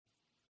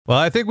Well,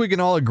 I think we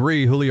can all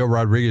agree Julio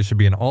Rodriguez should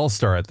be an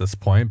all-star at this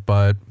point,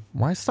 but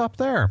why stop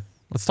there?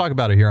 Let's talk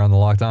about it here on the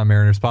Locked On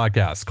Mariners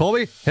podcast.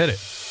 Colby, hit it.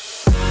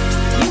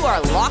 You are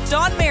Locked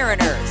On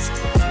Mariners,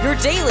 your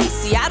daily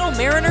Seattle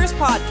Mariners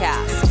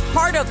podcast.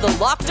 Part of the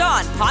Locked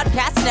On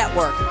Podcast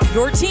Network,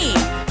 your team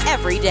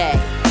every day.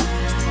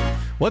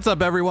 What's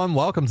up, everyone?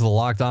 Welcome to the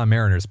Locked On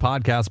Mariners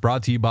podcast,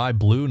 brought to you by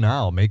Blue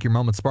Nile. Make your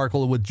moment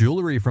sparkle with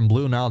jewelry from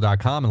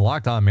BlueNile.com, and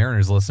Locked On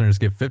Mariners listeners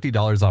get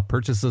 $50 off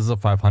purchases of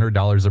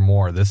 $500 or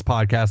more. This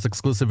podcast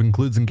exclusive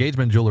includes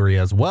engagement jewelry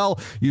as well.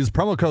 Use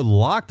promo code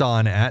Locked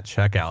On at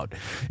checkout.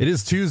 It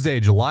is Tuesday,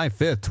 July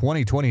 5th,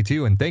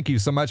 2022, and thank you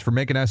so much for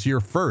making us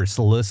your first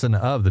listen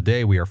of the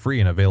day. We are free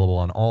and available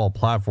on all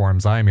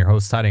platforms. I am your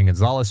host, Tidian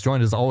Gonzalez,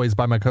 joined as always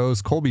by my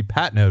co-host, Colby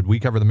Patnode. We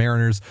cover the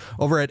Mariners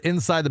over at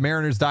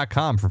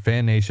InsideTheMariners.com for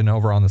fan nation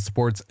over on the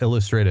Sports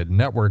Illustrated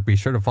Network. Be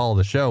sure to follow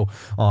the show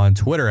on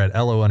Twitter at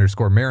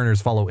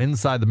LO_Mariners. Follow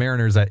Inside the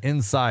Mariners at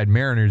Inside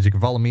Mariners. You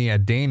can follow me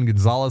at Dane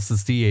Gonzalez,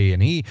 that's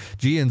DANE,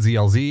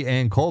 GNZLZ,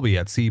 and Colby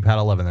at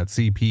CPAT11, that's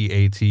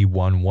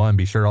CPAT11.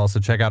 Be sure to also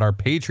check out our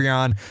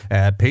Patreon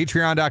at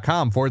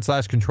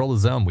patreon.com/Control the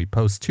Zone. We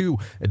post 2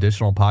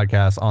 additional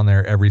podcasts on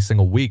there every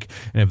single week.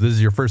 And if this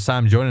is your first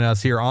time joining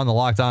us here on the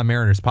Locked On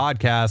Mariners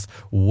podcast,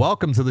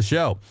 welcome to the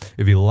show.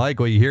 If you like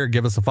what you hear,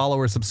 give us a follow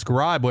or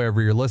subscribe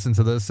wherever you're listening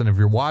to this. And if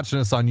you're watching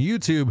us on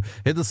YouTube,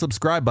 hit the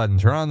subscribe button,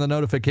 turn on the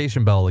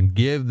notification bell, and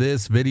give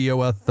this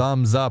video a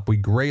thumbs up. We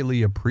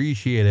greatly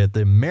appreciate it.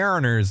 The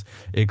Mariners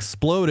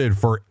exploded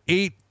for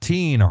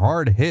 18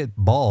 hard hit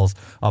balls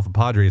off of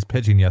Padres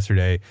pitching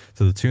yesterday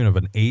to the tune of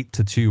an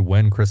 8-2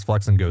 win. Chris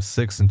Flexen goes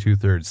 6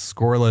 2/3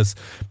 scoreless.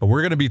 But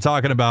we're going to be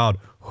talking about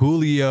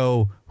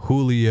Julio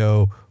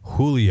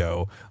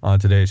on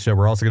today's show.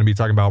 We're also going to be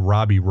talking about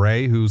Robbie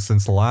Ray, who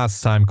since the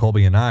last time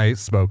Colby and I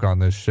spoke on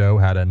this show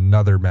had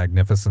another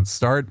magnificent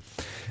start.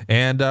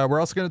 And we're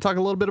also going to talk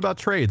a little bit about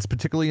trades,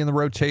 particularly in the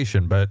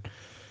rotation. But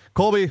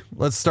Colby,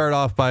 let's start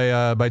off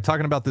by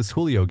talking about this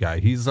Julio guy.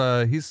 He's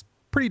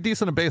pretty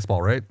decent at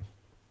baseball, right?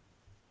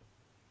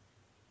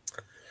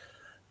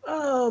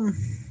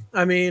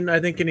 I mean, I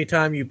think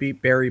anytime you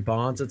beat Barry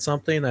Bonds at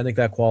something, I think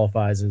that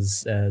qualifies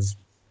as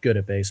good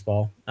at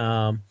baseball.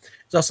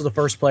 He's also the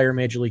first player in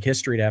Major League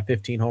history to have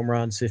 15 home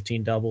runs,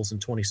 15 doubles, and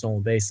 20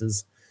 stolen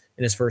bases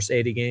in his first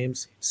 80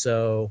 games.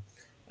 So,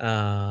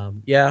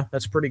 yeah,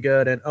 that's pretty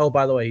good. And, oh,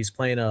 by the way, he's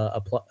playing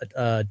a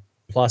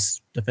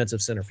plus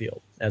defensive center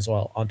field as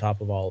well on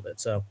top of all of it.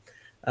 So,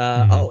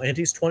 oh, and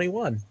he's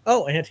 21.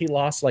 Oh, and he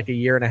lost like a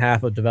year and a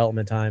half of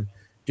development time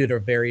due to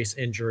various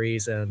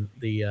injuries and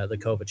the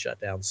COVID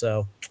shutdown.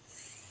 So,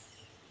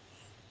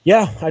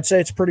 yeah, I'd say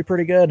it's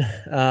pretty good.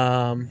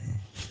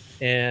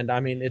 And I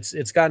mean,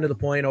 it's gotten to the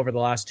point over the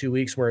last 2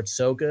 weeks where it's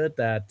so good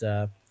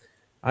that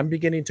I'm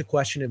beginning to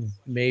question if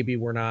maybe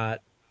we're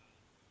not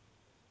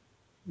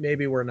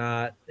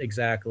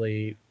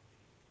exactly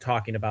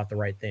talking about the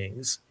right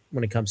things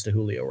when it comes to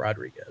Julio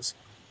Rodriguez.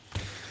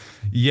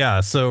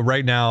 Yeah, so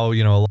right now,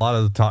 a lot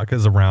of the talk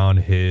is around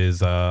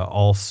his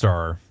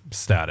all-star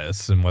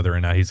status and whether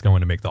or not he's going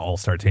to make the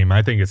all-star team.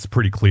 I think it's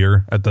pretty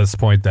clear at this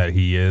point that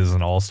he is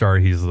an all-star.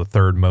 He's the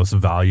third most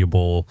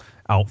valuable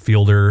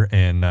outfielder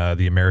in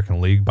the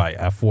American League by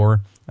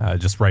FWAR,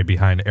 just right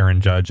behind Aaron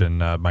Judge and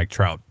Mike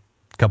Trout.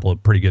 A couple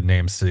of pretty good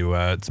names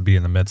to be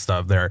in the midst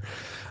of there.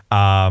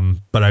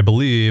 But I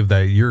believe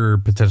that you're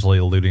potentially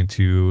alluding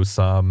to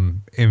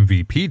some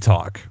MVP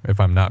talk, if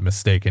I'm not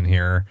mistaken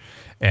here.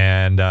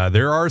 And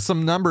there are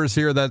some numbers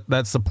here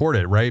that support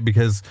it, right?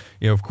 Because,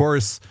 of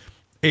course,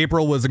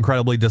 April was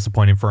incredibly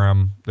disappointing for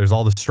him. There's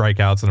all the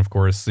strikeouts, and of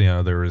course,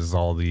 there was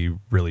all the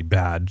really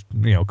bad,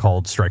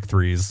 called strike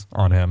threes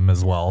on him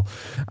as well.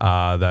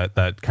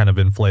 That kind of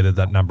inflated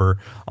that number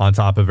on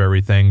top of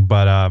everything.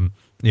 But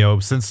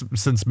since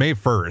May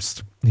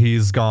 1st,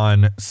 he's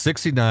gone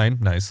 69,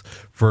 nice,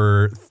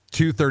 for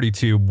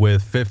 232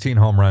 with 15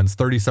 home runs,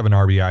 37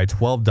 RBI,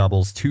 12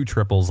 doubles, 2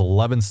 triples,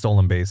 11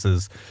 stolen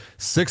bases,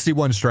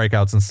 61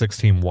 strikeouts, and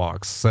 16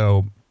 walks.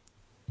 So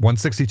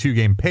 162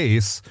 game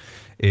pace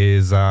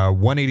is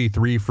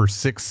 183 for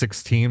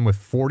 616 with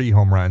 40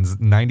 home runs,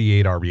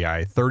 98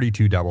 RBI,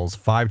 32 doubles,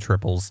 5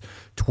 triples,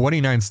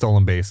 29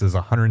 stolen bases,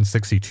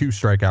 162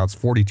 strikeouts,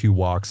 42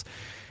 walks,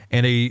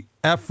 and a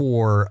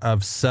FWAR of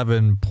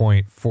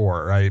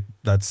 7.4. Right,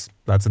 that's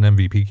an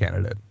MVP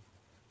candidate.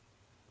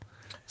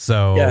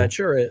 So yeah, it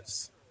sure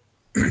is.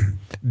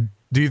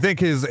 Do you think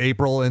his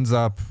April ends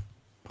up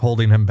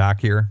holding him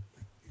back here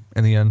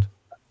in the end?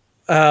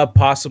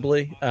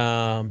 Possibly.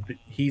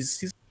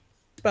 He's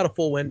about a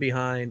full win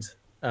behind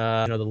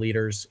the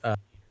leaders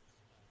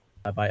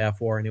by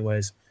FWAR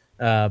anyways,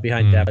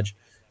 behind Judge.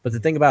 But the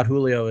thing about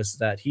Julio is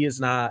that he is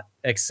not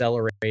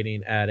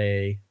accelerating at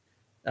a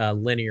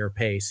linear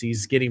pace.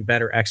 He's getting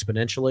better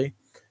exponentially.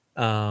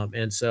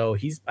 And so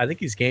I think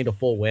he's gained a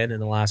full win in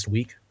the last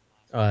week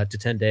to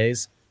 10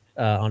 days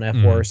on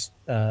FWAR's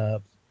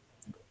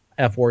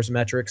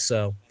metrics.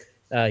 So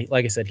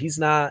like I said, he's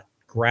not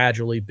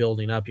gradually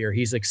building up here.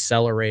 He's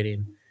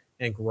accelerating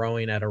and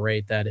growing at a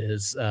rate that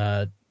is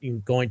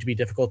going to be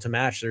difficult to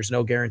match. There's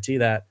no guarantee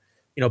that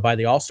by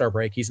the All-Star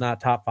break, he's not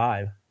top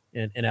 5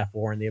 in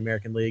F4 in the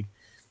American League.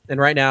 And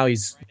right now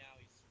he's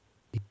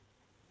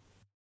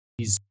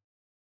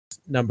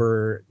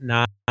number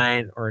 9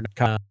 or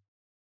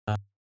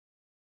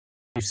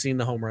we've seen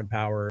the home run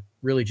power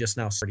really just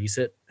now start. He's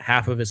hit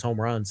half of his home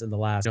runs in the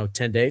last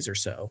 10 days or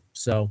so.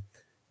 So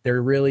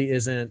there really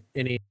isn't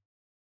any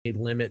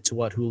limit to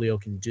what Julio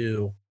can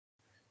do.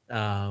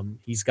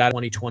 He's got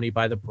 2020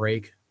 by the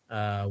break,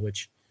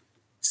 which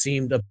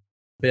seemed a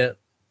bit,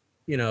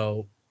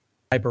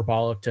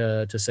 hyperbolic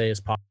to say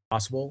is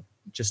possible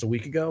just a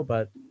week ago,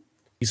 but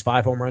he's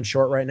 5 home runs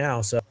short right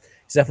now. So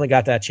he's definitely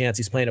got that chance.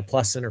 He's playing a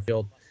plus center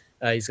field.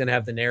 He's going to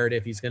have the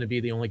narrative. He's going to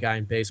be the only guy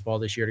in baseball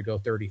this year to go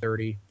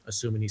 30-30,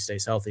 assuming he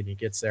stays healthy and he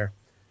gets there.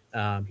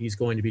 He's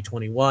going to be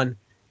 21.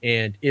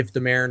 And if the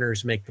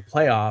Mariners make the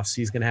playoffs,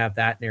 he's going to have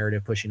that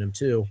narrative pushing him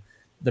too.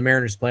 The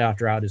Mariners playoff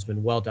drought has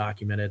been well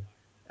documented.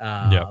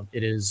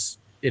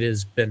 It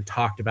has been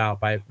talked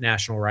about by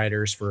national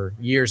writers for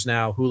years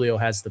now. Julio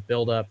has the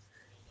buildup.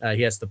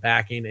 He has the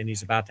backing, and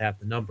he's about to have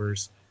the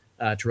numbers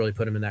to really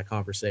put him in that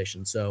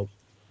conversation. So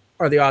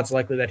are the odds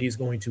likely that he's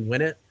going to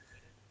win it?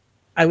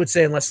 I would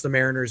say unless the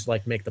Mariners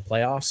make the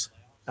playoffs,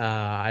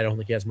 I don't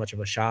think he has much of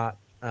a shot.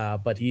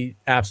 But he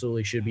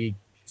absolutely should be.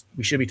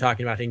 We should be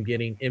talking about him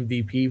getting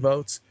MVP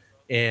votes,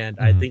 and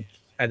I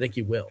think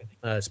he will,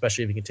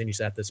 especially if he continues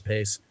at this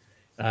pace.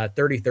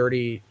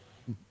 30-30.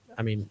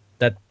 I mean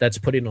that's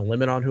putting a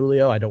limit on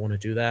Julio. I don't want to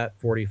do that.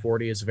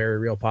 40-40 is a very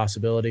real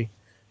possibility.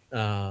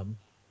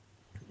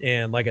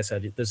 And like I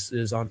said, this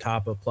is on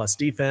top of plus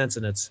defense,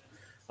 and it's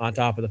on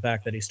top of the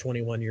fact that he's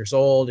 21 years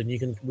old, and you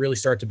can really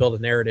start to build a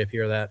narrative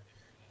here that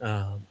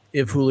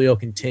if Julio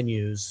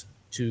continues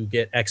to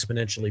get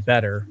exponentially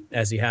better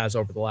as he has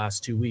over the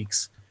last 2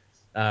 weeks,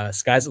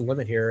 sky's the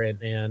limit here.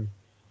 And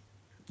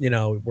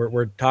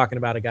we're talking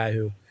about a guy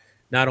who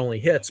not only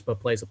hits but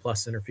plays a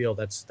plus center field.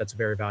 That's a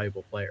very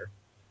valuable player.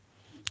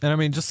 And I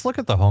mean, just look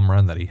at the home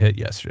run that he hit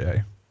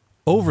yesterday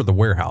over the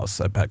warehouse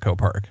at Petco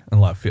Park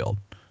in left field.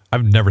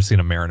 I've never seen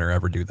a Mariner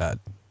ever do that.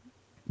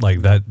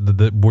 Like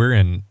that, we're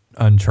in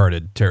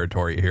uncharted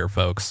territory here,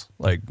 folks.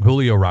 Like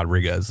Julio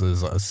Rodriguez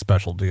is a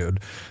special dude.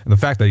 And the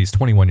fact that he's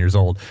 21 years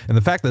old and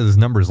the fact that his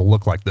numbers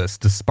look like this,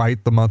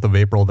 despite the month of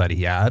April that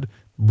he had,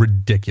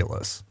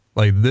 ridiculous.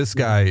 Like this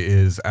guy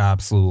is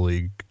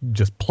absolutely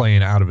just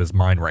playing out of his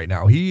mind right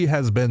now. He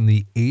has been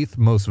the 8th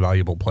most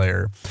valuable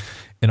player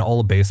in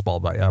all of baseball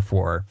by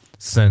F4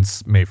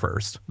 since May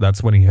 1st.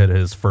 That's when he hit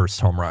his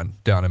first home run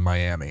down in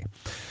Miami.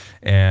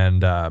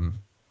 And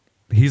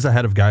he's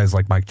ahead of guys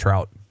like Mike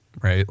Trout,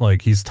 right?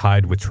 Like he's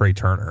tied with Trey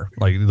Turner.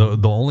 Like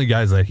the only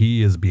guys that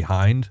he is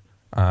behind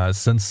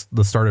since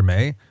the start of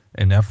May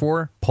in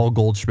F4, Paul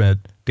Goldschmidt,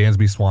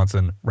 Dansby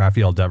Swanson,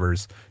 Rafael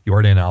Devers,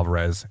 Yordan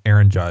Alvarez,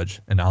 Aaron Judge,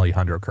 and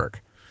Alejandro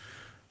Kirk.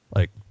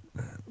 Like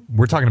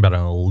we're talking about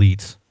an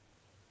elite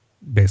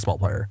baseball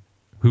player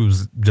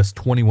who's just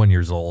 21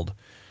 years old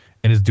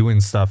and is doing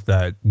stuff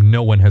that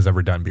no one has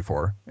ever done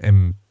before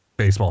in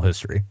baseball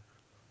history.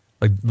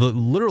 Like the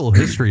literal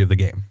history of the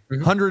game.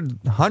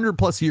 100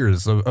 plus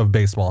years of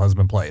baseball has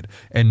been played,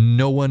 and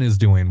no one is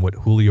doing what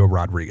Julio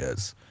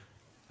Rodriguez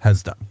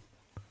has done.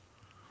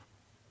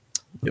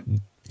 Yep.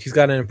 He's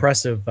got an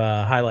impressive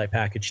highlight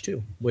package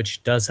too,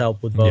 which does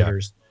help with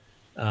voters.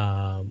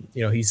 Yeah.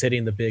 He's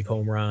hitting the big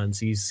home runs.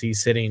 He's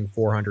hitting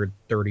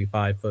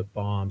 435-foot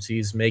bombs.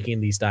 He's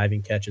making these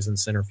diving catches in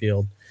center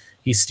field.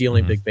 He's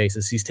stealing big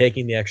bases. He's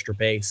taking the extra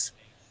base.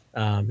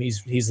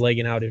 He's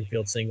legging out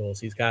infield singles.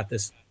 He's got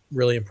this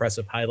really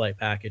impressive highlight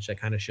package that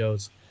kind of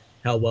shows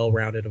how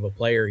well-rounded of a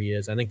player he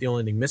is. I think the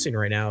only thing missing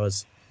right now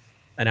is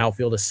an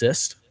outfield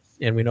assist,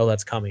 and we know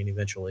that's coming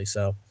eventually.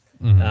 So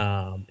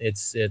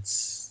it's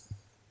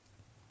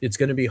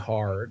going to be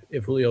hard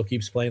if Julio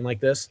keeps playing like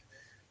this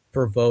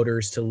for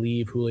voters to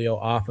leave Julio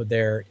off of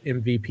their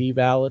MVP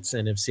ballots.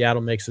 And if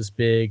Seattle makes this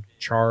big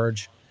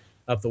charge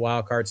up the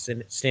wild card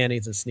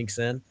standings and sneaks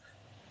in,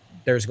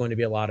 there's going to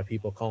be a lot of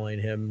people calling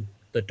him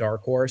the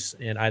dark horse,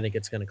 and I think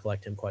it's going to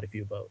collect him quite a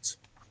few votes.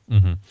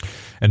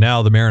 And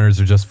now the Mariners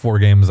are just 4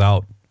 games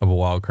out of a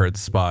wild card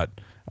spot,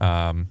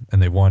 and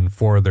they've won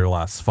 4 of their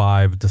last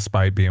 5,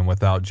 despite being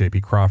without J.P.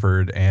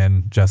 Crawford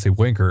and Jesse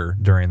Winker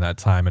during that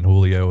time. And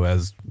Julio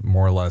has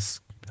more or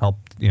less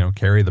helped,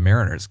 carry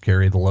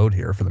the load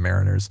here for the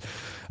Mariners.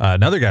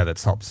 Another guy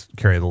that's helped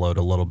carry the load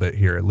a little bit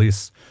here, at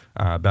least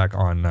back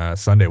on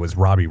Sunday, was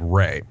Robbie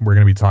Ray. We're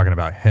going to be talking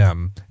about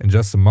him in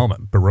just a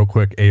moment. But real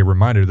quick, a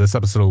reminder, this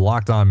episode of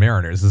Locked On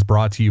Mariners is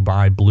brought to you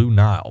by Blue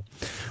Nile.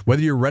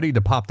 Whether you're ready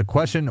to pop the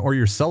question or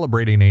you're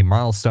celebrating a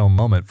milestone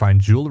moment, find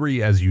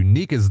jewelry as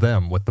unique as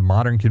them with the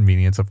modern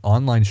convenience of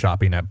online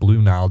shopping at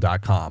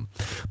BlueNile.com.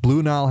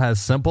 Blue Nile has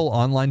simple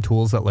online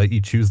tools that let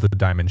you choose the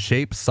diamond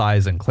shape,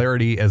 size, and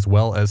clarity, as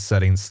well as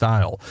setting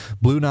style.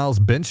 Blue Nile's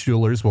bench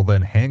jewelers will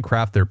then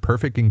handcraft their their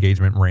perfect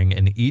engagement ring,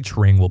 and each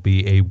ring will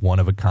be a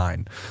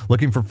one-of-a-kind.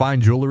 Looking for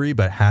fine jewelry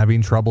but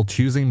having trouble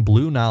choosing?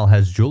 Blue Nile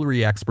has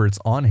jewelry experts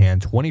on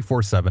hand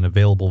 24/7,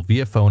 available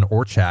via phone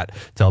or chat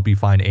to help you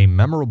find a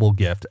memorable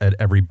gift at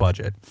every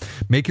budget.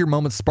 Make your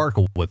moments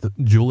sparkle with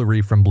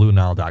jewelry from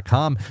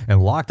BlueNile.com,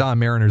 and Locked On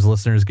Mariners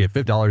listeners get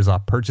 $50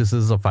 off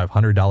purchases of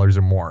 $500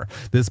 or more.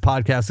 This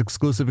podcast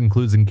exclusive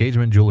includes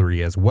engagement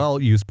jewelry as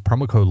well. Use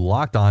promo code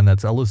Locked On,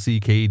 that's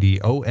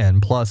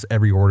LOCKEDON, plus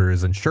every order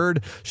is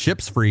insured,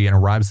 ships free, and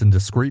arrives in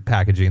discreet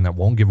packaging that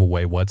won't give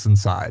away what's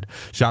inside.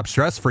 Shop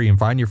stress-free and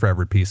find your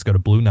favorite piece. Go to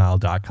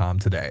BlueNile.com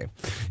today.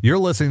 You're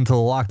listening to the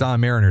Locked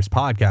On Mariners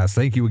podcast.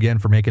 Thank you again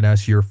for making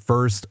us your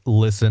first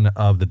listen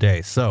of the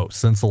day. So,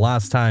 since the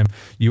last time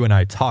you and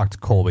I talked,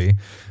 Colby,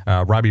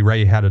 Robbie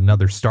Ray had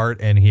another start,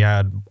 and he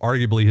had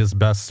arguably his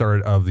best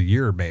start of the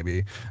year,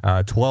 maybe.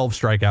 12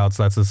 strikeouts,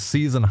 that's a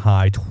season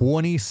high.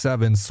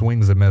 27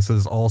 swings and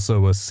misses,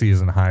 also a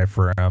season high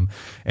for him.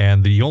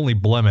 And the only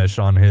blemish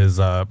on his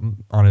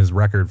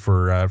record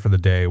for the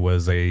day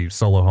was a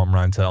solo home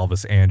run to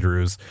Elvis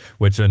Andrus,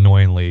 which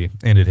annoyingly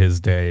ended his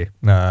day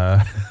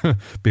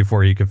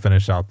before he could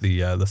finish out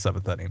the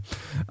seventh inning.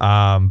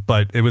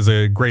 But it was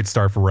a great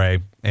start for Ray,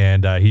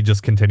 and he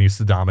just continues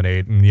to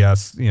dominate. And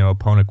yes,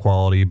 opponent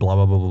quality, blah,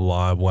 blah, blah, blah,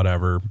 blah,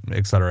 whatever,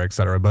 et cetera, et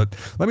cetera. But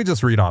let me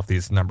just read off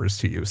these numbers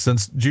to you.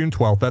 Since June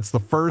 12th, that's the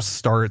first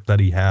start that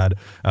he had.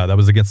 That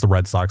was against the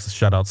Red Sox, a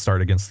shutout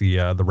start against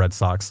the Red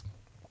Sox.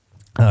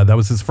 That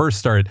was his first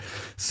start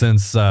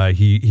since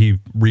he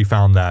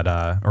refound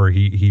that, or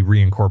he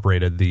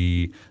reincorporated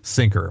the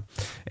sinker.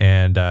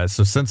 And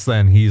so since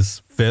then,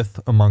 he's fifth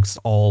amongst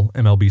all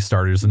MLB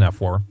starters in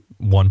F4.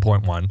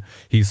 1.1.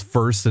 He's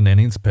first in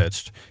innings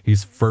pitched.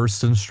 He's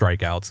first in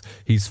strikeouts.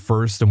 He's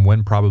first in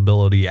win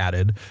probability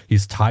added.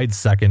 He's tied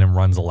second in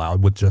runs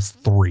allowed with just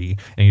 3,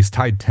 and he's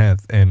tied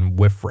 10th in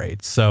whiff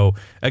rate. So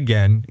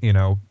again,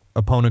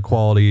 opponent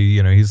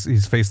quality,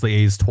 he's faced the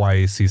A's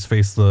twice. He's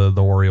faced the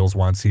Orioles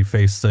once. He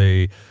faced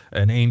an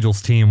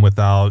Angels team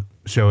without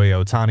Shohei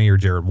Ohtani or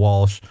Jared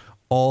Walsh,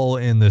 all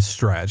in this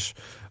stretch.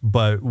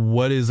 But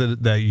what is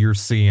it that you're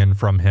seeing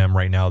from him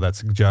right now that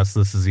suggests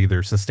this is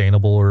either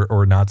sustainable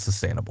or not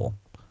sustainable?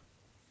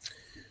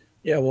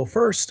 Yeah, well,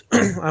 first,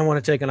 I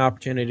want to take an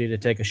opportunity to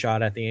take a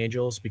shot at the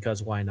Angels,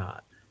 because why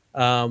not?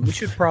 We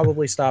should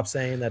probably stop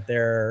saying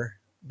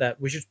that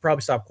we should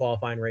probably stop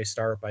qualifying Ray's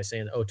start by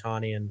saying that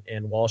Ohtani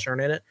and Walsh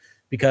aren't in it,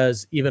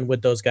 because even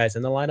with those guys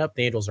in the lineup,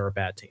 the Angels are a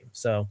bad team.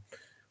 So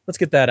let's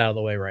get that out of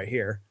the way right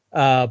here.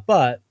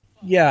 But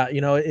yeah,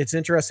 it's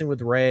interesting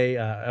with Ray.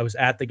 I was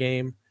at the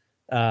game.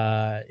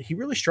 He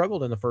really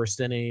struggled in the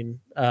first inning,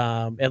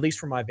 at least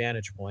from my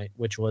vantage point,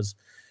 which was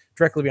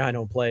directly behind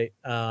home plate.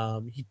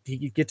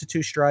 He'd get to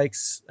 2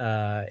 strikes,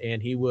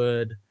 and he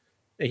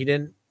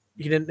didn't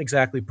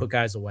exactly put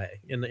guys away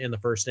in the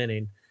first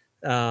inning.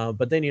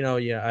 But then,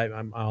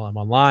 I'm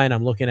online,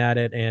 I'm looking at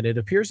it, and it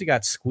appears he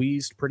got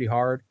squeezed pretty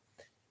hard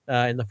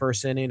in the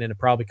first inning, and it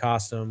probably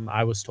cost him,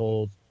 I was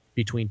told,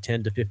 between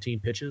 10 to 15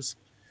 pitches.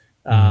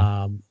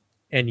 And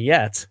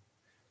yet,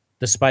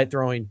 despite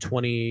throwing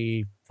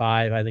 25,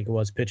 I think it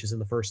was, pitches in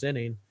the first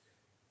inning,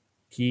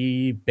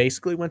 he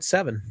basically went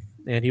 7,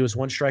 and he was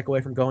 1 strike away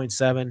from going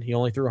 7. He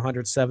only threw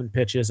 107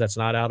 pitches. That's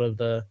not out of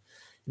the,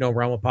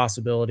 realm of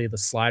possibility. The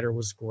slider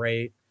was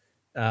great.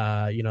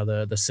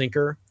 The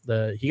sinker,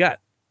 he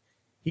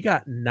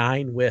got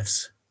 9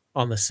 whiffs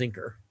on the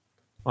sinker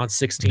on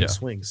 16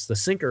 swings. The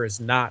sinker is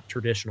not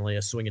traditionally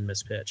a swing and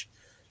miss pitch.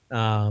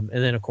 And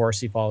then of course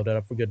he followed it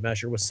up for good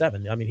measure with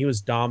 7. I mean, he was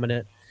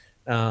dominant.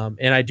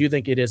 And I do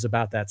think it is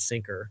about that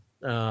sinker.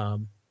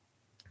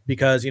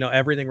 Because,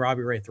 everything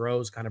Robbie Ray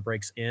throws kind of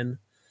breaks in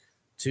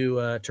to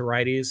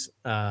righties.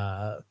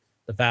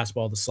 The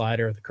fastball, the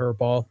slider, the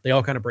curveball, they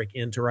all kind of break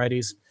into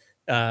righties.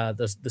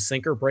 The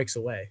sinker breaks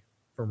away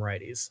from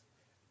righties.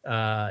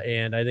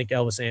 And I think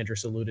Elvis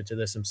Andrus alluded to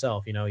this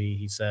himself.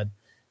 He said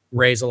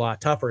Ray's a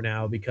lot tougher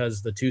now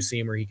because the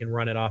 2-seamer, he can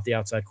run it off the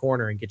outside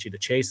corner and get you to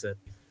chase it.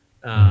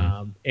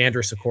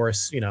 Andrus, of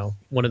course,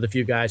 one of the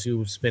few guys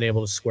who's been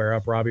able to square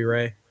up Robbie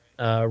Ray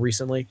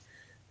recently.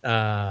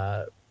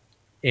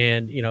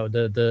 And,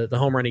 the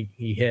home run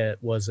he hit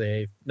was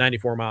a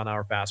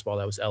 94-mile-an-hour fastball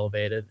that was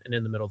elevated and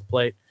in the middle of the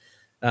plate.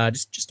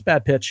 Just a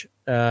bad pitch.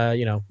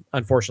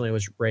 Unfortunately, it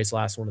was Ray's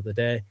last one of the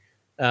day.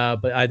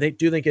 But I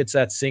do think it's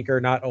that sinker.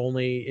 Not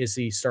only is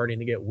he starting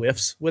to get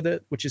whiffs with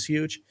it, which is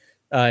huge,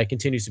 it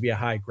continues to be a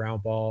high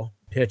ground ball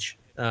pitch.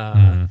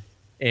 And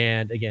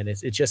again,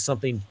 it's just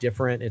something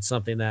different. It's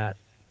something that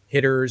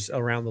hitters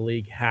around the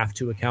league have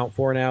to account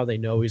for now. They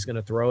know he's going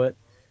to throw it.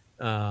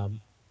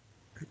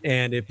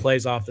 And it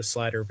plays off the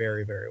slider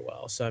very, very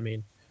well. So, I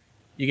mean,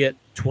 you get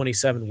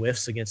 27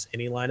 whiffs against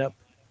any lineup.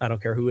 I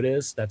don't care who it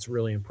is. That's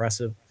really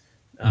impressive.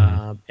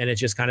 And it's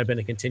just kind of been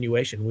a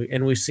continuation.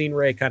 We've seen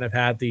Ray kind of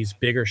have these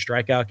bigger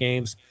strikeout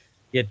games.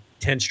 He had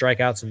 10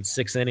 strikeouts in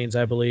 6 innings,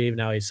 I believe.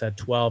 Now he's had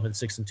 12 in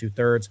 6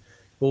 2/3.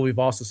 But we've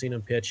also seen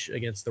him pitch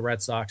against the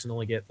Red Sox and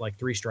only get like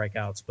 3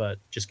 strikeouts, but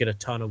just get a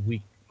ton of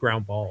weak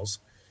ground balls.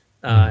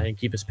 and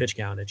keep his pitch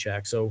count in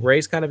check. So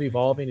Ray's kind of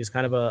evolving. He's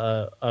kind of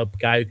a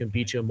guy who can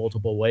beat you in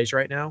multiple ways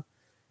right now.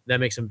 That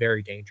makes him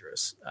very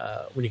dangerous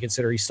when you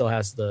consider he still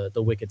has the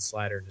wicked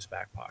slider in his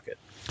back pocket.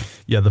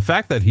 Yeah, the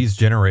fact that he's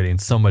generating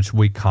so much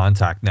weak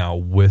contact now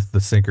with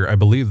the sinker, I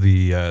believe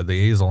the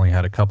A's only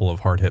had a couple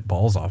of hard hit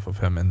balls off of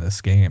him in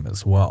this game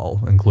as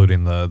well,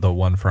 including the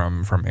one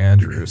from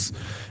Andrews.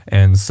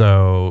 And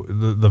so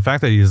the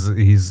fact that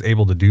he's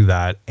able to do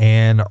that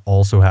and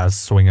also has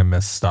swing and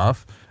miss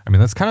stuff, I mean,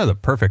 that's kind of the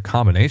perfect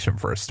combination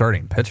for a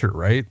starting pitcher,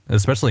 right?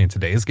 Especially in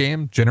today's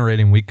game,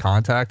 generating weak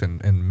contact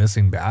and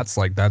missing bats,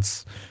 like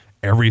that's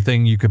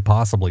everything you could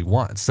possibly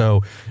want.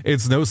 So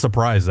it's no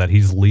surprise that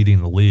he's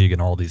leading the league in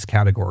all these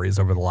categories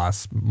over the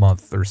last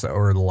month or so,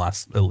 or the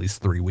last at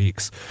least 3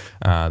 weeks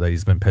that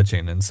he's been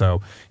pitching. And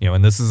so,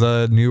 and this is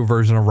a new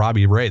version of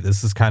Robbie Ray.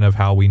 This is kind of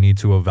how we need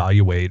to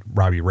evaluate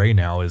Robbie Ray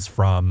now, is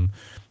from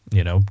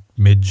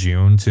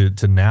mid-June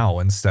to now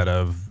instead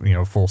of,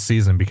 full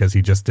season, because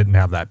he just didn't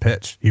have that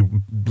pitch. He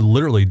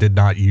literally did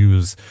not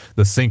use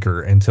the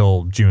sinker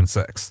until June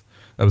 6th.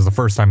 That was the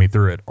first time he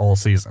threw it all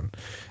season.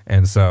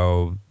 And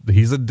so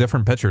he's a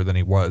different pitcher than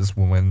he was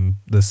when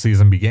this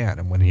season began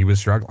and when he was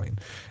struggling.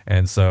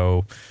 And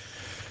so,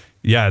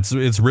 yeah,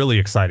 it's really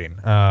exciting.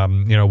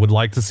 Would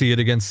like to see it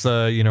against,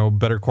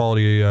 better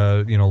quality,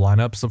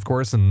 lineups, of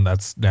course, and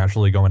that's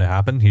naturally going to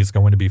happen. He's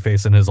going to be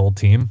facing his old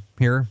team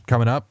here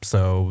coming up,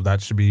 so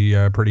that should be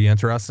pretty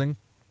interesting.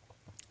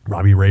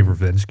 Robbie Ray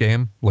revenge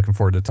game. Looking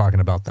forward to talking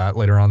about that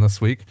later on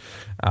this week.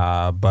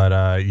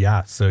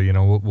 Yeah,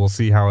 so we'll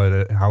see how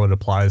it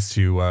applies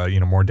to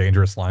more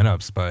dangerous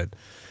lineups. But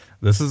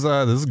this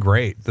is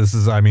great. This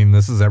is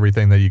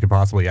everything that you could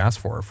possibly ask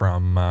for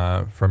from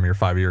your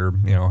 5-year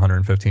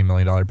 $115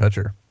 million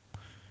pitcher.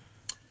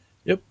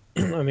 Yep.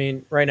 I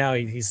mean, right now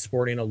he's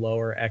sporting a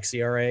lower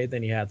xERA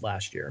than he had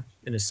last year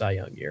in his Cy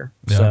Young year.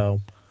 Yeah.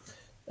 So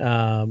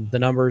the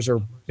numbers are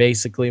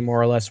basically more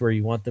or less where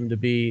you want them to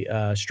be.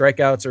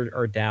 Strikeouts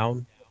are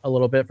down a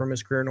little bit from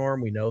his career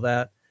norm. We know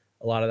that.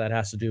 A lot of that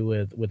has to do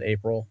with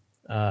April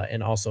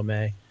and also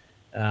May.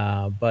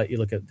 But you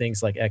look at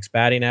things like X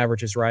batting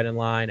average is right in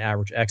line.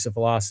 Average exit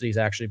velocity has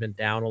actually been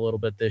down a little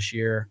bit this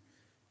year.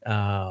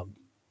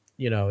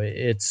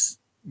 It's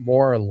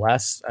more or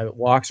less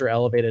walks are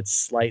elevated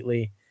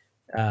slightly.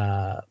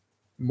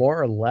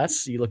 More or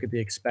less, you look at the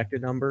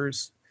expected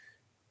numbers.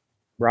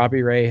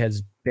 Robbie Ray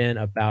has been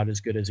about as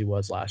good as he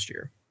was last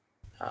year.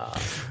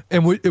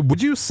 And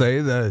would you say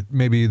that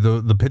maybe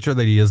the pitcher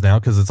that he is now,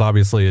 because it's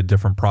obviously a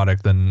different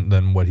product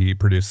than what he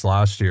produced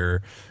last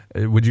year,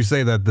 would you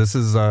say that this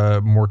is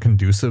more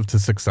conducive to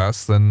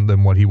success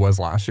than what he was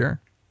last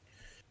year?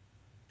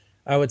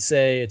 I would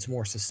say it's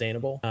more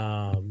sustainable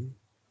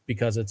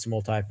because it's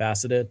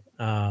multifaceted.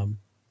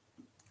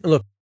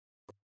 Look,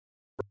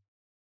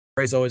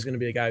 Ray's always going to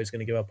be a guy who's going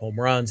to give up home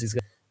runs. It's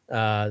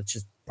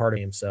just part of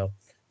him. So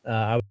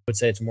I would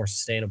say it's more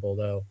sustainable,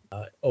 though,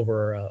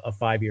 over a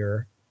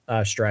 5-year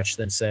stretch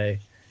than, say,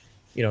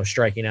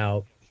 striking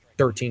out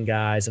 13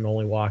 guys and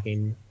only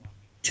walking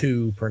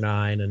 2 per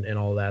 9 and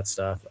all that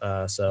stuff.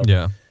 So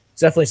yeah,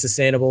 it's definitely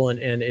sustainable,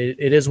 and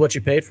it is what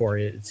you paid for.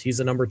 He's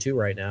a number 2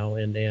 right now,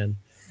 and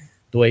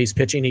the way he's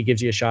pitching, he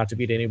gives you a shot to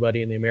beat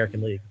anybody in the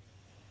American League.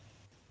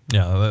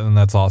 Yeah, and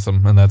that's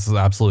awesome, and that's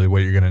absolutely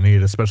what you're going to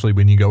need, especially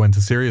when you go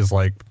into series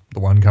like the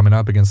one coming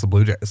up against the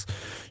Blue Jays.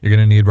 You're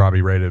going to need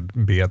Robbie Ray to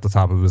be at the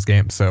top of his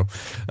game. So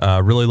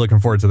really looking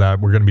forward to that.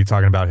 We're going to be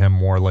talking about him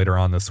more later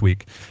on this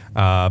week.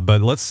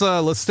 But let's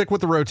stick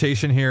with the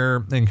rotation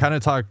here and kind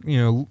of talk,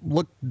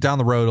 look down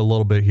the road a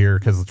little bit here,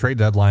 because the trade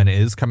deadline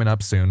is coming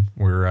up soon.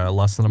 We're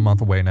less than a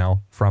month away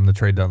now from the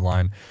trade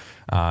deadline.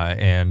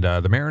 And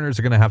the Mariners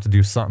are going to have to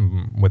do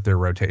something with their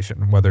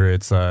rotation, whether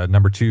it's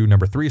number 2,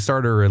 number 3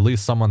 starter, or at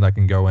least someone that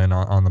can go in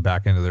on the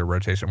back end of their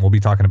rotation. We'll be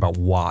talking about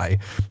why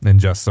in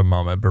just a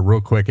moment. But real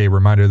quick, a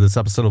reminder, this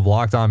episode of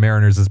Locked On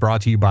Mariners is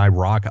brought to you by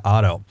Rock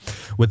Auto.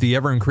 With the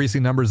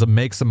ever-increasing numbers of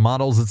makes and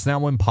models, it's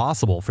now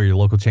impossible for your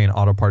local chain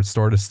auto parts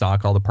store to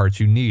stock all the parts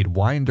you need.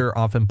 Why endure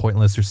often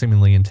pointless or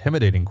seemingly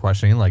intimidating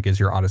questioning like, is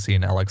your Odyssey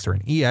an LX or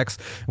an EX?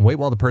 And wait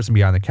while the person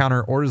behind the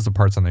counter orders the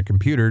parts on their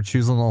computer,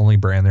 choosing the only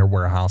brand their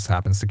warehouse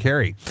happens to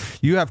carry.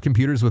 You have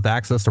computers with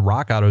access to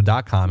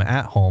rockauto.com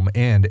at home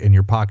and in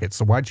your pocket.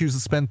 So why choose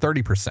to spend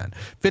 30%,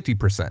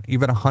 50%,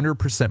 even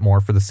 100% more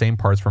for the same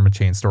parts from a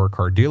chain store or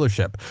car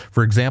dealership?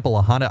 For example,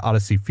 a Honda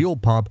Odyssey fuel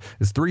pump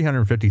is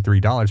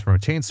 $353 from a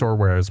chain store,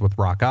 whereas with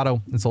Rock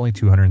Auto, it's only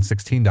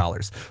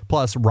 $216.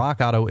 Plus, Rock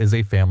Auto is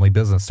a family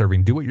business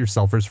serving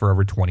do-it-yourselfers for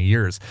over 20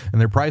 years, and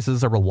their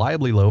prices are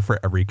reliably low for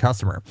every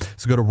customer.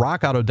 So go to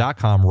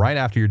rockauto.com right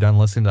after you're done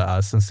listening to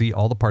us and see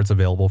all the parts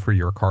available for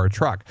your car or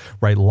truck.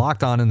 Right,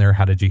 Locked On in their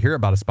How Did You Hear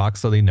About Us box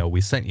so they know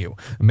we sent you.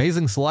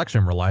 Amazing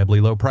selection, reliably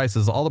low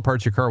prices, all the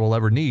parts your car will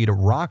ever need.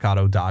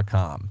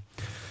 rockauto.com.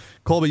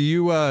 Colby,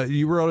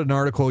 you wrote an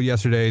article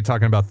yesterday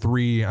talking about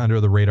 3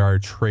 under-the-radar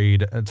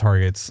trade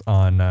targets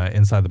on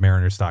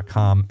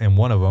InsideTheMariners.com, and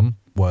one of them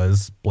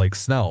was Blake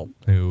Snell,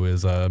 who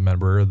is a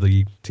member of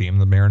the team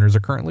the Mariners are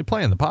currently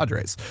playing, the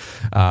Padres.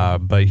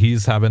 But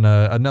he's having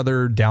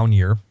another down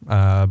year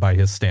by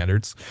his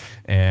standards.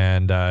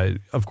 And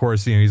of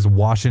course, he's a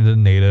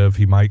Washington native.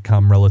 He might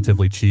come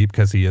relatively cheap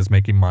because he is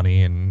making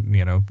money, and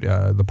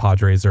the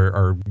Padres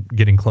are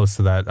getting close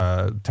to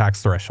that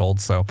tax threshold.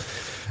 So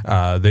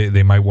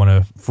they might want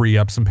to free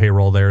up some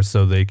payroll there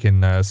so they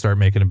can start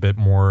making a bit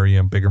more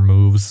bigger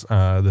moves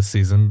this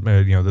season,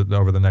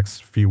 over the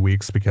next few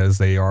weeks, because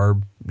they are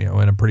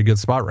in a pretty good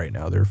spot right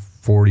now. They're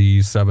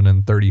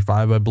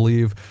 47-35, I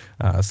believe,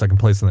 second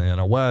place in the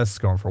NL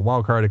West, going for a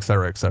wild card, et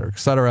cetera, et cetera, et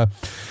cetera.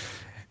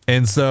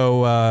 And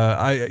so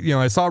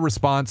I saw a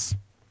response,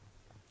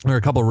 or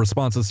a couple of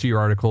responses to your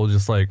article,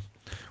 just like,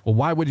 well,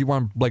 why would you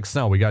want Blake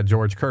Snell? We got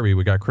George Kirby,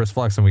 we got Chris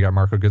Flexen, we got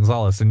Marco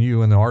Gonzalez, and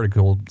you in the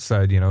article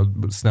said,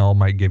 Snell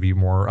might give you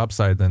more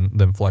upside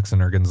than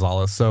Flexen or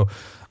Gonzalez. So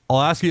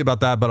I'll ask you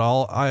about that, but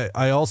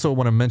I also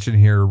want to mention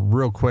here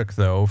real quick,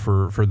 though,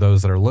 for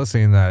those that are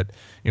listening, that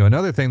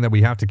another thing that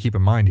we have to keep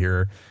in mind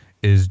here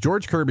is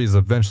George Kirby is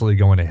eventually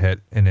going to hit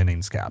an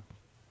innings cap.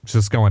 It's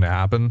just going to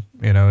happen.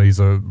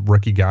 He's a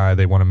rookie guy.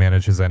 They want to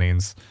manage his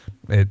innings.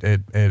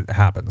 It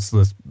happens.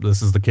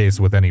 This is the case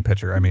with any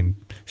pitcher. I mean,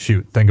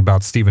 shoot, think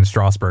about Steven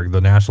Strasburg.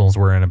 The Nationals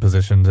were in a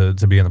position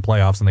to be in the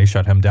playoffs, and they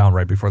shut him down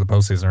right before the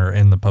postseason, or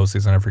in the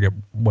postseason. I forget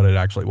what it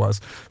actually was.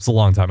 It's a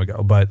long time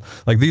ago. But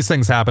like, these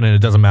things happen, and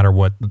it doesn't matter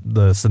what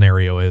the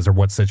scenario is or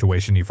what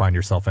situation you find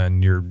yourself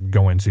in. You're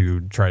going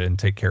to try and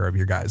take care of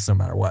your guys no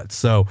matter what.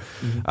 So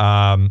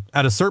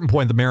at a certain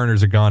point, the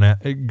Mariners are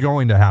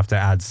going to have to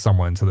add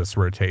someone to this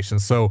rotation.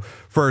 So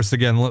first,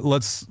 again,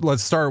 let's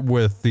start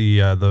with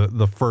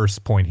the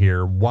first point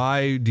here.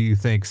 Why do you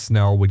think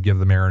Snell would give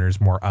the Mariners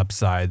more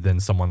upside than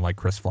someone like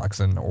Chris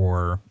Flexen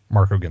or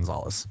Marco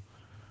Gonzalez?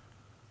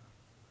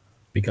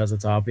 Because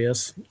it's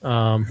obvious.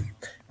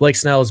 Blake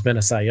Snell has been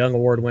a Cy Young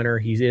Award winner.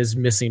 He is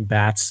missing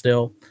bats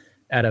still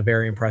at a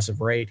very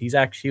impressive rate. He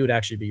would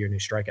actually be your new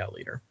strikeout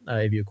leader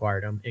if you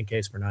acquired him, in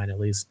case for 9 at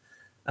least.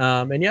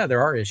 And yeah,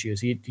 there are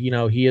issues. He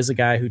is a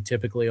guy who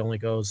typically only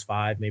goes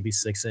 5, maybe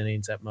 6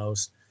 innings at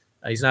most.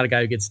 He's not a guy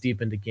who gets deep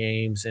into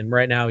games, and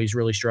right now he's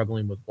really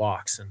struggling with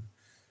walks. And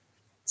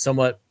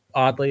somewhat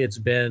oddly, it's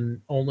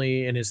been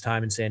only in his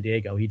time in San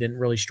Diego. He didn't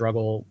really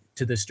struggle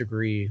to this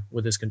degree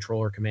with his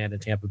controller command in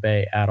Tampa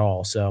Bay at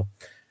all. So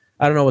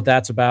I don't know what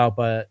that's about,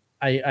 but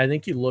I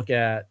think you look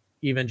at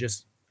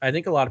I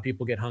think a lot of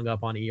people get hung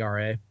up on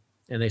ERA,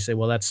 and they say,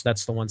 well, that's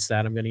the one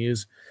stat I'm going to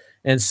use.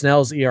 And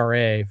Snell's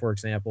ERA, for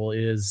example,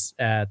 is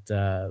at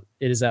 5.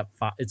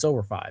 It's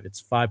over 5.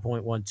 It's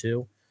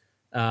 5.12.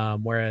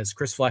 Whereas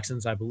Chris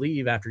Flexen's, I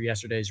believe, after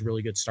yesterday's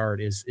really good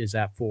start, is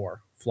at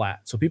 4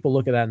 flat. So people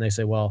look at that and they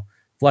say, well,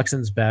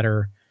 Flexen's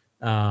better.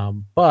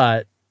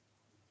 But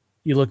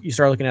you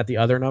start looking at the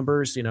other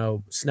numbers.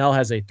 Snell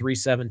has a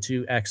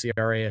 3.72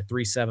 xERA, a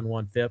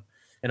 3.71 FIP,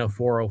 and a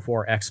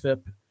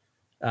 4.04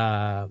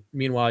 xFIP.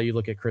 Meanwhile, you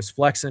look at Chris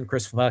Flexen.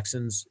 Chris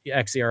Flexen's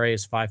xERA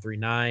is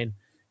 5.39.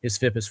 His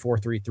FIP is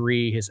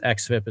 4.33. His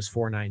xFIP is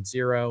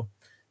 4.90.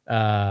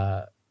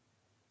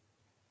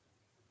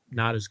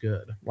 Not as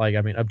good.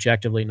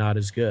 Objectively not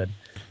as good.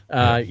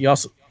 You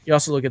also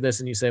look at this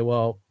and you say,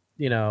 well,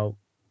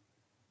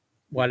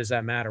 why does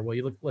that matter? Well,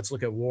 let's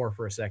look at WAR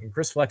for a second.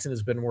 Chris Flexen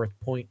has been worth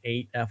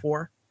 0.8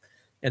 FWAR,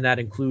 and that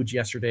includes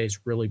yesterday's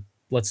really,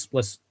 let's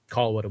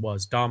call it what it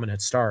was,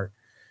 dominant start.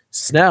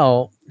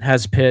 Snell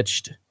has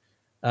pitched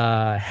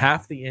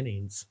half the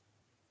innings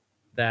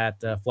that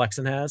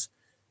Flexen has.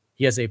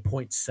 He has a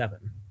 0.7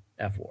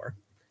 FWAR.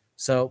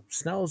 So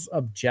Snell's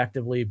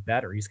objectively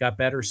better. He's got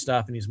better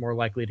stuff, and he's more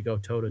likely to go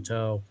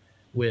toe-to-toe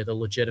with a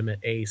legitimate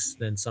ace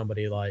than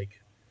somebody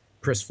like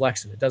Chris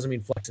Flexen. It doesn't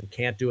mean Flexen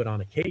can't do it on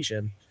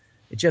occasion.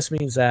 It just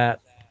means that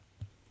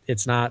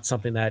it's not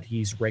something that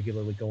he's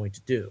regularly going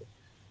to do.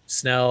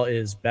 Snell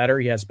is better.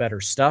 He has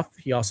better stuff.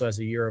 He also has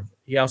a year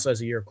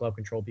of club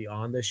control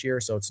beyond this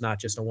year, so it's not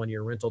just a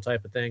 1-year rental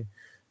type of thing.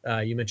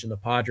 You mentioned the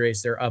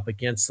Padres. They're up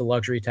against the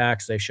luxury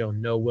tax. They've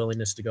shown no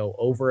willingness to go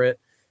over it,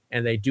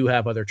 and they do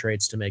have other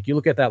trades to make. You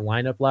look at that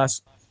lineup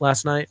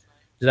last night.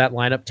 Did that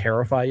lineup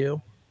terrify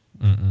you?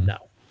 Mm-mm. No.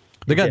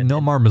 They got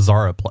Nomar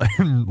Mazara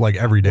playing like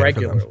every day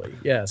regularly. for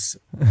them. Yes.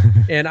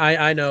 And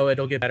I know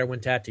it'll get better when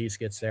Tatis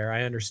gets there.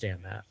 I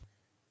understand that.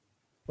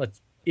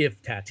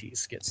 If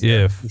Tatis gets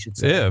there, we should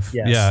say. Yes.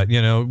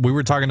 Yeah. We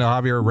were talking to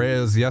Javier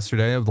Reyes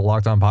yesterday of the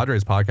Locked On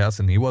Padres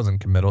podcast, and he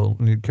wasn't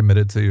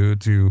committed to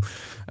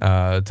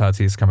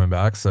Tatis coming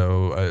back.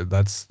 So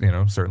that's,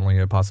 certainly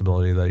a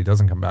possibility that he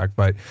doesn't come back.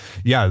 But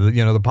yeah,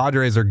 the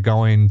Padres are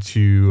going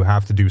to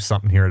have to do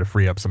something here to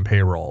free up some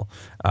payroll,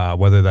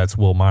 whether that's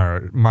Will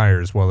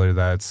Myers, whether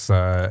that's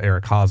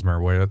Eric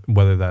Hosmer,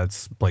 whether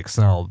that's Blake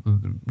Snell,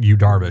 Yu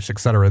Darvish, et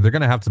cetera. They're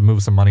going to have to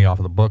move some money off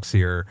of the books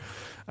here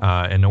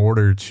in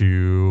order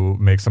to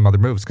make some other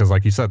moves, because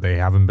like you said, they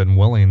haven't been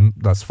willing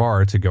thus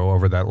far to go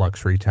over that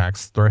luxury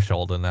tax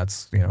threshold, and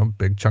that's a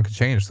big chunk of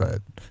change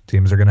that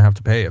teams are going to have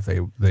to pay if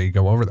they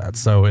go over that.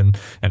 So and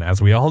as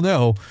we all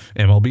know,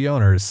 MLB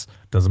owners,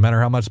 doesn't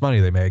matter how much money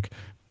they make,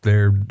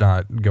 they're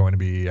not going to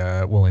be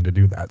willing to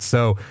do that.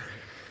 So,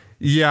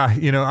 yeah,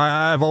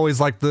 I've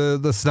always liked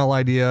the Snell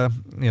idea,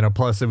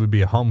 plus it would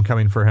be a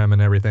homecoming for him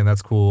and everything.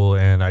 That's cool.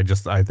 And I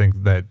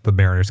think that the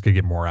Mariners could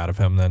get more out of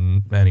him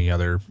than any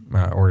other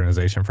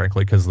organization,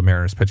 frankly, because the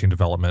Mariners pitching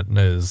development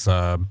is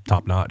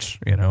top notch.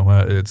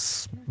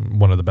 It's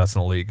one of the best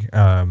in the league.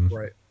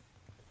 Right.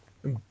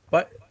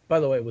 But by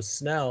the way, with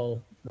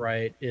Snell,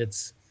 right,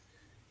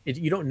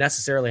 you don't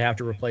necessarily have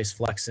to replace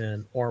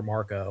Flexen or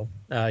Marco.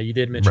 You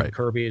did mention Right.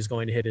 Kirby is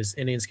going to hit his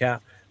innings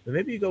cap, but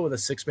maybe you go with a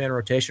 6-man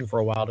rotation for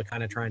a while to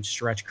kind of try and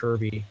stretch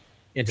Kirby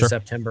into Sure.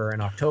 September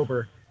and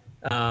October.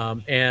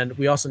 And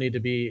we also need to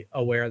be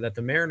aware that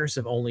the Mariners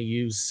have only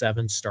used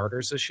 7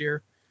 starters this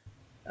year,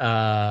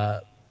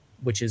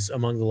 which is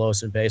among the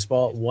lowest in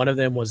baseball. One of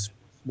them was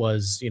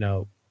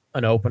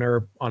an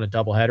opener on a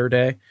doubleheader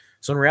day.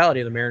 So in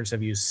reality, the Mariners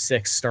have used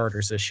 6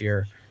 starters this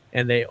year,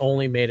 and they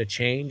only made a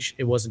change.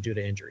 It wasn't due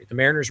to injury. The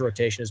Mariners'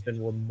 rotation has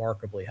been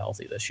remarkably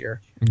healthy this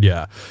year.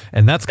 Yeah.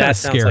 And that's kind of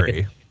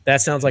scary. That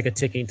sounds like a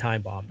ticking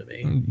time bomb to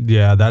me.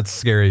 Yeah, that's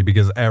scary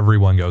because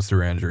everyone goes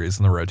through injuries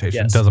in the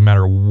rotation. Yes. It doesn't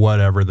matter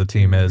whatever the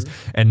team is.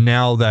 And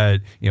now that,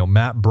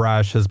 Matt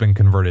Brash has been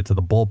converted to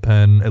the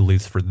bullpen, at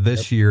least for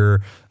this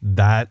year,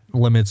 that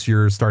limits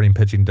your starting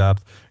pitching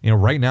depth.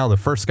 Right now, the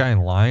first guy in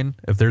line,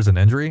 if there's an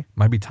injury,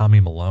 might be Tommy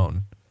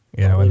Malone.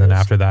 And then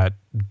after that,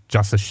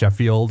 Justice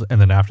Sheffield. And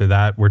then after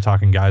that, we're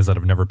talking guys that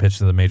have never pitched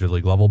to the major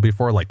league level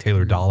before, like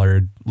Taylor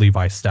Dollard,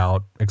 Levi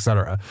Stout,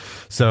 etc.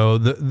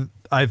 So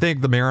I think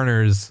the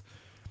Mariners,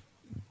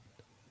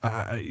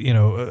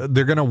 they're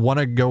going to want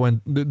to go in.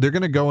 They're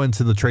going to go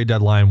into the trade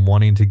deadline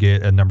wanting to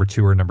get a number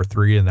 2 or number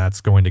 3, and that's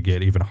going to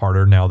get even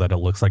harder now that it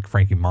looks like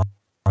Frankie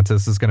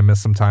Montas is going to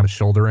miss some time with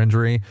shoulder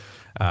injury.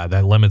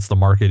 That limits the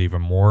market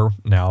even more.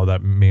 Now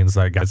that means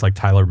that guys like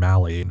Tyler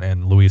Mahle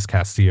and Luis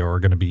Castillo are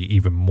going to be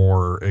even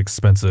more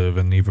expensive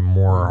and even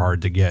more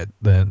hard to get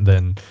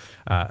than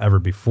ever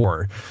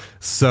before.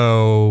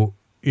 So,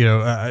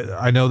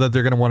 I know that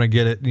they're going to want to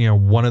get it,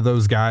 one of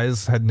those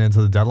guys heading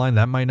into the deadline.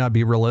 That might not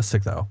be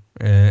realistic, though.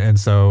 And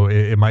so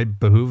it might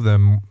behoove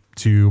them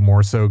to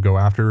more so go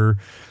after,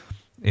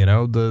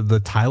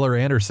 the Tyler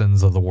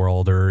Andersons of the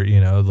world, or,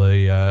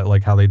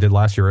 like how they did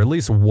last year, or at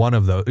least one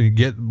of those.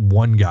 Get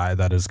one guy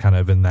that is kind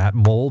of in that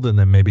mold, and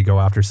then maybe go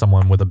after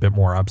someone with a bit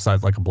more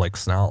upside, like a Blake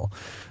Snell.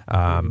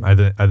 I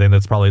think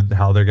that's probably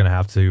how they're going to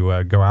have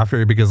to go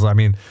after it, because,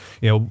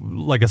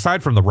 like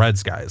aside from the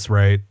Reds guys,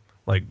 right?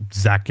 Like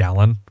Zach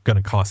Gallen, going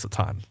to cost a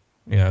ton,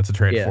 to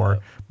trade for.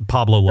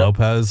 Pablo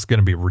Lopez, going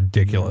to be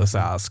ridiculous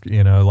ask.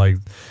 Like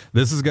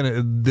this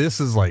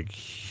is like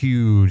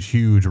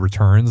huge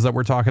returns that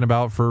we're talking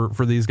about for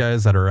these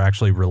guys that are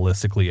actually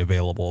realistically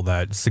available,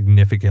 that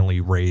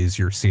significantly raise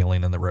your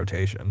ceiling in the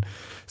rotation.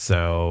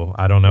 So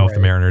I don't know if the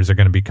Mariners are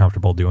going to be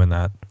comfortable doing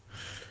that.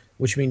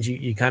 Which means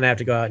you kind of have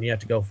to go out and you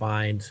have to go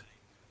find,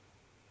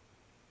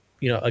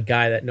 a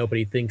guy that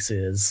nobody thinks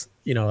is,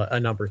 a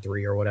number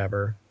 3 or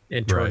whatever,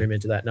 and turn him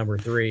into that number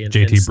 3. And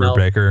JT Snell,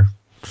 Brubaker.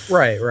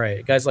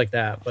 Right. Guys like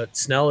that. But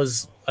Snell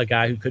is a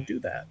guy who could do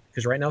that,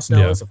 because right now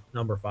Snell is a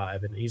number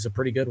 5, and he's a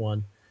pretty good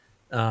one.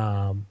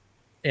 And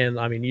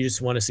you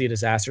just want to see a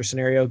disaster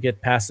scenario,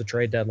 get past the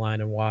trade deadline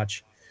and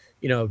watch,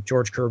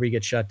 George Kirby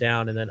get shut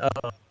down, and then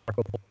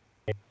Marco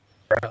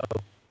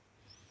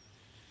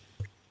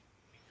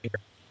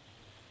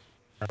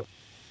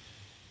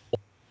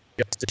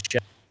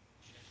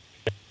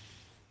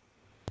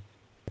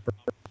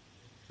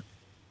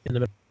in the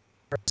middle.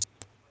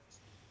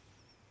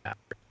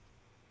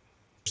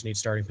 Need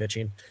starting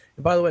pitching.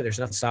 And by the way, there's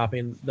nothing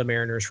stopping the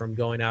Mariners from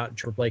going out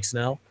for Blake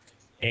Snell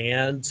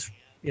and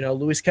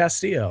Luis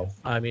Castillo.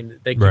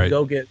 They can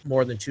go get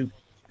more than 2.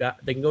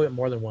 They can go get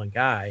more than one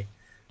guy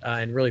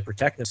and really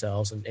protect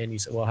themselves. And you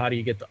say, well, how do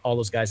you get all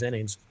those guys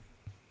innings?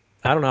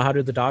 I don't know. How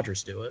do the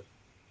Dodgers do it?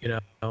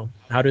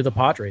 How do the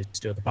Padres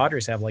do it? The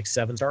Padres have like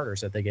 7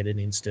 starters that they get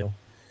innings to.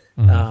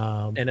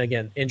 And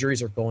again,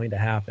 injuries are going to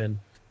happen.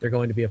 They're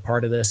going to be a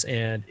part of this.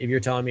 And if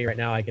you're telling me right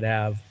now I could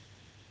have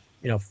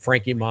a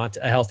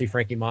healthy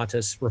Frankie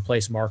Montas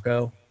replace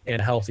Marco,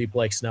 and a healthy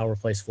Blake Snell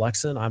replace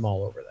Flexen, I'm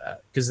all over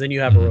that. Because then you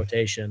have a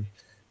rotation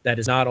that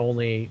is not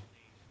only,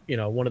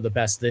 one of the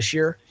best this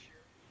year,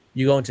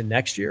 you go into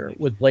next year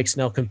with Blake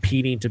Snell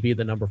competing to be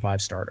the number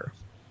 5 starter.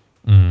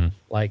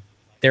 Like,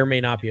 there may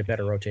not be a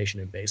better rotation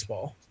in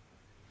baseball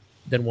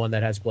than one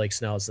that has Blake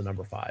Snell as the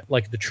number 5,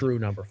 like the true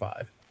number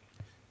 5.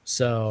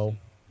 So,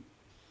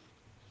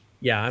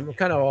 yeah, I'm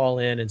kind of all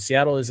in, and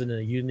Seattle is in a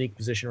unique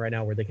position right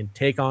now where they can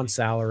take on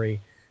salary.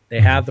 They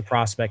have the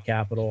prospect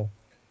capital.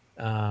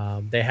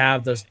 They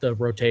have the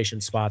rotation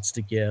spots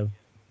to give.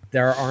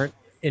 There aren't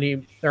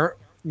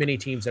many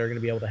teams that are going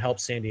to be able to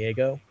help San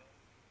Diego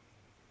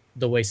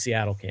the way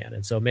Seattle can.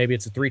 And so maybe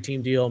it's a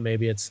 3-team deal.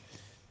 Maybe it's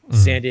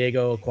San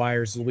Diego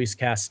acquires Luis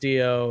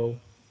Castillo,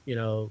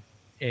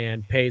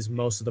 and pays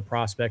most of the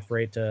prospect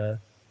rate to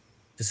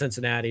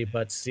Cincinnati,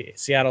 but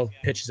Seattle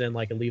pitches in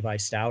like a Levi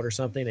Stout or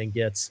something and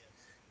gets,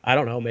 I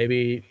don't know,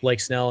 maybe Blake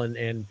Snell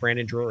and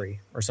Brandon Drury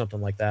or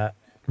something like that.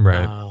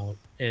 Right.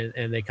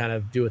 and they kind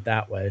of do it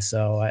that way.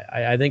 So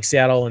I think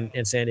Seattle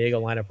and San Diego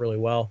line up really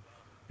well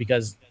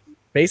because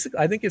basically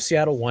I think if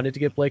Seattle wanted to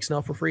get Blake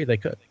Snell for free, they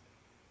could.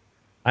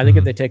 I think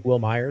if they take Will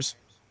Myers,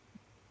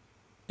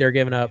 they're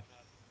giving up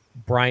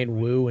Brian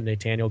Wu and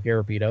Nathaniel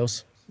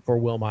Garapitos for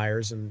Will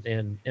Myers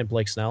and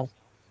Blake Snell.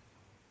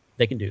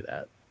 They can do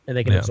that, and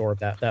they can absorb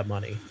that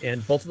money.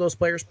 And both of those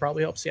players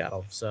probably help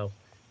Seattle. So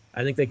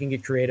I think they can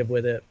get creative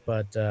with it.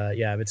 But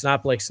if it's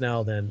not Blake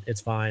Snell, then it's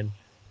fine.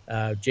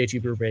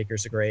 JT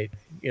Brubaker's a great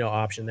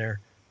option there.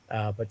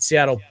 But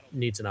Seattle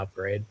needs an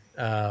upgrade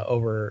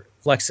over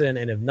Flexen.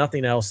 And if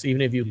nothing else,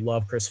 even if you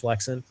love Chris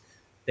Flexen,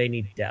 they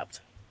need depth.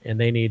 And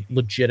they need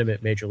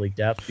legitimate major league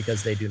depth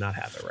because they do not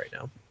have it right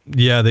now.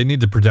 Yeah, they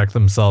need to protect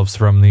themselves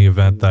from the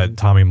event that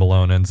Tommy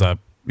Milone ends up,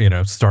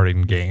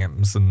 starting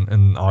games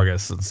in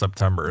August and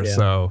September. Yeah.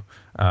 So,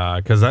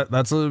 because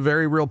that's a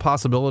very real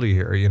possibility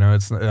here. I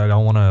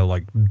don't want to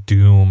like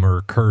doom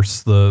or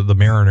curse the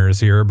Mariners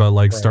here, but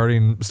like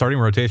starting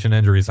rotation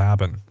injuries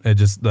happen.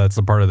 That's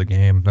a part of the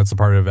game. That's a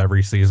part of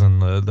every season.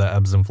 The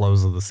ebbs and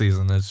flows of the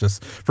season. It's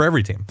just for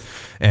every team,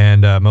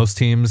 and most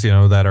teams,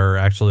 that are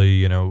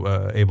actually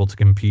able to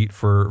compete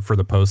for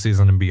the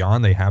postseason and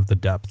beyond, they have the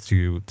depth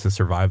to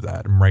survive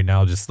that. And right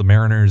now, just the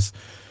Mariners.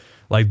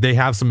 Like they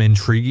have some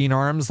intriguing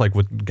arms, like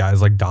with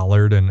guys like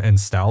Dollard and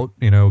Stout,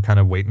 kind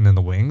of waiting in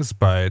the wings.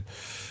 But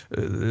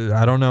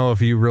I don't know if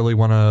you really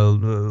want to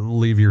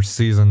leave your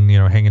season,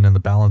 hanging in the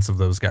balance of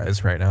those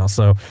guys right now.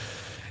 So,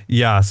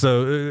 yeah.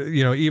 So,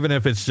 even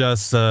if it's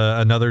just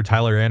another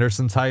Tyler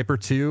Anderson type or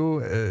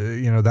two,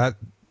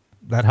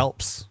 that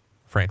helps,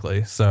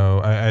 frankly. So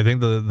I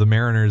think the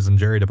Mariners and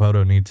Jerry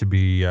Dipoto need to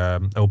be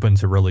open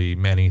to really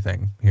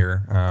anything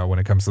here when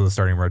it comes to the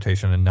starting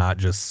rotation and not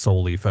just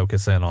solely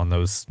focus in on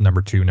those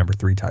number 2, number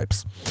 3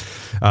 types.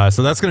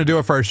 So that's going to do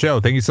it for our show.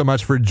 Thank you so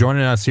much for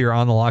joining us here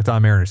on the Locked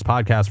On Mariners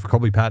podcast. For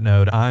Colby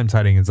Patnode, I'm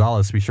Tidy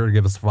Gonzalez. Be sure to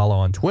give us a follow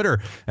on Twitter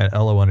at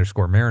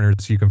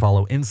 @LO_Mariners. You can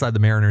follow Inside the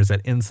Mariners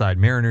at Inside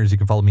Mariners. You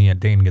can follow me at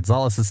Dane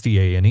Gonzalez, that's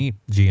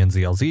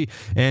DaneGNZLZ,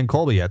 and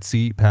Colby at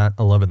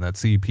CPAT11,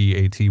 that's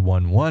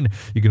CPAT11.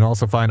 You can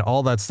also find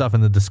all that stuff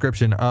in the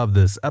description of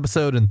this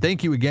episode. And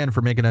thank you again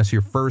for making us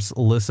your first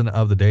listen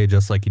of the day,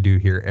 just like you do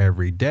here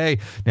every day.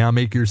 Now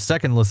make your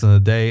second listen of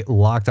the day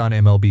Locked On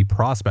MLB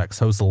Prospects.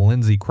 Host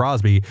Lindsey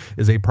Crosby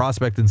is a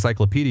prospect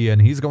encyclopedia,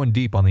 and he's going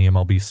deep on the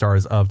MLB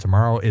stars of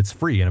tomorrow. It's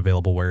free and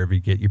available wherever you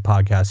get your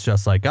podcasts,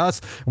 just like us.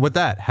 And with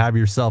that, have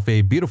yourself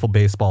a beautiful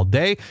baseball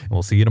day, and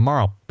we'll see you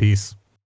tomorrow. Peace.